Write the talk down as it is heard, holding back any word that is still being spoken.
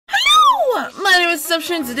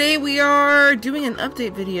Tesseption. Today we are doing an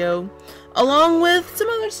update video along with some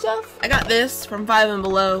other stuff. I got this from 5 and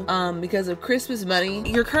Below because of Christmas money.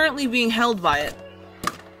 You're currently being held by it.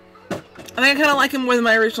 I think I kind of like it more than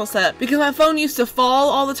my original setup because my phone used to fall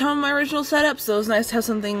all the time in my original setup, so it was nice to have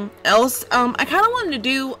something else. I kind of wanted to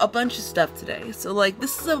do a bunch of stuff today, so like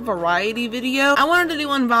this is a variety video. I wanted to do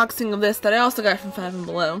unboxing of this that I also got from 5 and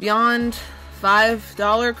Below. Beyond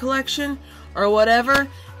 $5 collection or whatever,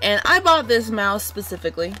 and I bought this mouse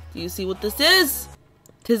specifically. Do you see what this is?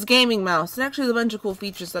 His gaming mouse. It actually has a bunch of cool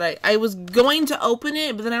features that I was going to open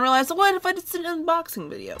it, but then I realized, what if I just did an unboxing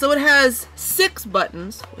video? So it has 6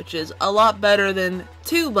 buttons, which is a lot better than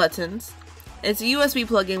 2 buttons. It's a USB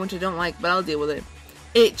plug-in, which I don't like, but I'll deal with it.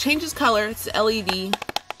 It changes color. It's LED.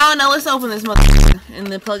 Oh, now let's open this motherfucker and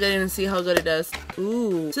then plug it in and see how good it does.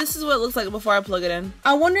 Ooh. So this is what it looks like before I plug it in.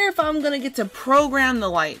 I wonder if I'm gonna get to program the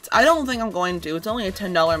lights. I don't think I'm going to. It's only a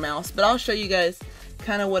 $10 mouse, but I'll show you guys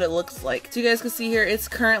kind of what it looks like. So you guys can see here, it's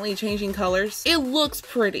currently changing colors. It looks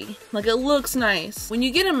pretty. Like, it looks nice. When you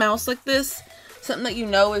get a mouse like this, something that you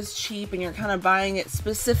know is cheap and you're kind of buying it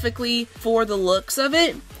specifically for the looks of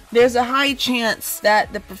it, there's a high chance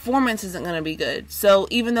that the performance isn't going to be good. So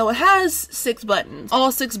even though it has 6 buttons,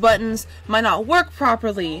 all 6 buttons might not work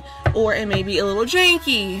properly, or it may be a little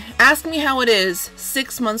janky. Ask me how it is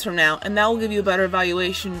 6 months from now, and that will give you a better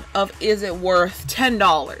evaluation of is it worth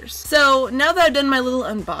 $10. So now that I've done my little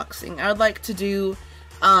unboxing, I would like to do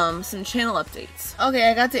some channel updates.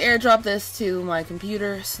 Okay, I got to airdrop this to my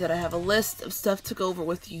computer so that I have a list of stuff to go over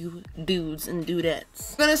with you dudes and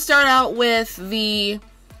dudettes. I'm gonna start out with the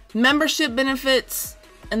membership benefits,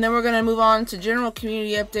 and then we're gonna move on to general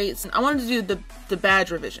community updates. And I wanted to do the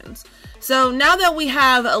badge revisions. So now that we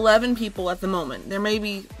have 11 people at the moment, there may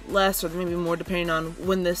be less or there may be more depending on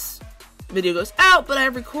when this video goes out, but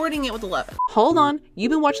I'm recording it with 11. Hold on,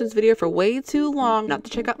 you've been watching this video for way too long not to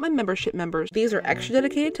check out my membership members. These are extra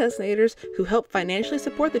dedicated Tessnators who help financially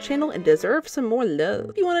support the channel and deserve some more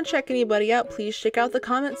love. If you want to check anybody out, please check out the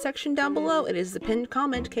comment section down below. It is the pinned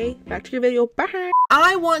comment. Okay, back to your video. Bye.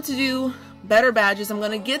 I want to do better badges. I'm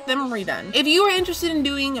going to get them redone. If you are interested in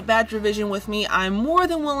doing a badge revision with me, I'm more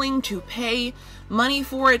than willing to pay money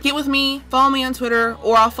for it. Get with me, follow me on Twitter,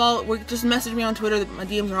 or just message me on Twitter. My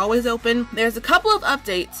DMs are always open. There's a couple of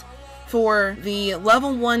updates for the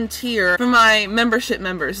level 1 tier for my membership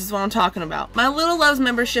members. This is what I'm talking about. My Little Loves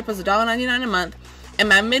membership is $1.99 a month, and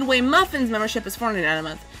my Midway Muffins membership is $4.99 a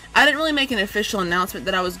month. I didn't really make an official announcement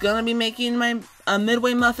that I was gonna be making my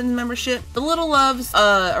Midway Muffins membership. The Little Loves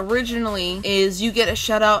originally is you get a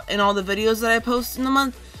shout out in all the videos that I post in the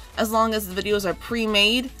month, as long as the videos are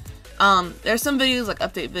pre-made. There's some videos like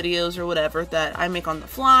update videos or whatever that I make on the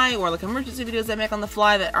fly, or like emergency videos I make on the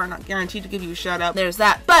fly that are not guaranteed to give you a shout out. There's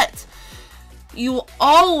that. But you will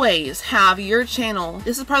always have your channel.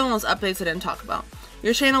 This is probably one of those updates I didn't talk about.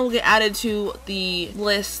 Your channel will get added to the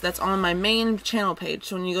list that's on my main channel page.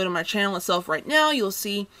 So when you go to my channel itself right now, you'll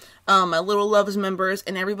see my Little Loves members,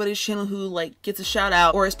 and everybody's channel who like gets a shout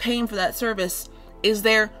out or is paying for that service is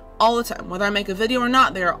there all the time. Whether I make a video or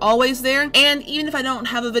not, they're always there. And even if I don't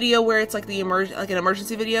have a video where it's like an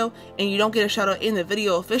emergency video and you don't get a shout out in the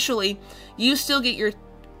video officially, you still get your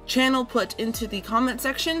channel put into the comment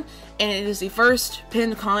section, and it is the first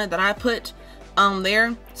pinned comment that I put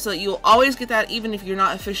there, so you'll always get that even if you're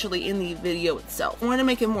not officially in the video itself. I want to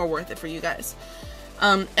make it more worth it for you guys.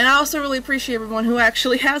 And I also really appreciate everyone who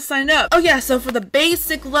actually has signed up. Oh yeah, so for the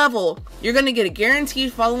basic level, you're going to get a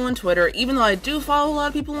guaranteed follow on Twitter. Even though I do follow a lot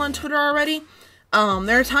of people on Twitter already,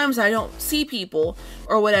 there are times I don't see people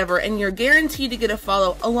or whatever, and you're guaranteed to get a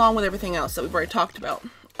follow along with everything else that we've already talked about.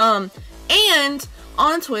 And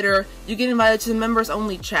on Twitter, you get invited to the members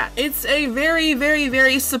only chat. It's a very, very,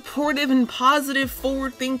 very supportive and positive,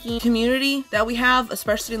 forward-thinking community that we have,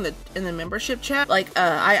 especially in the membership chat. Like,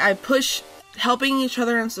 I push helping each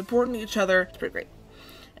other and supporting each other. It's pretty great.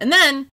 And then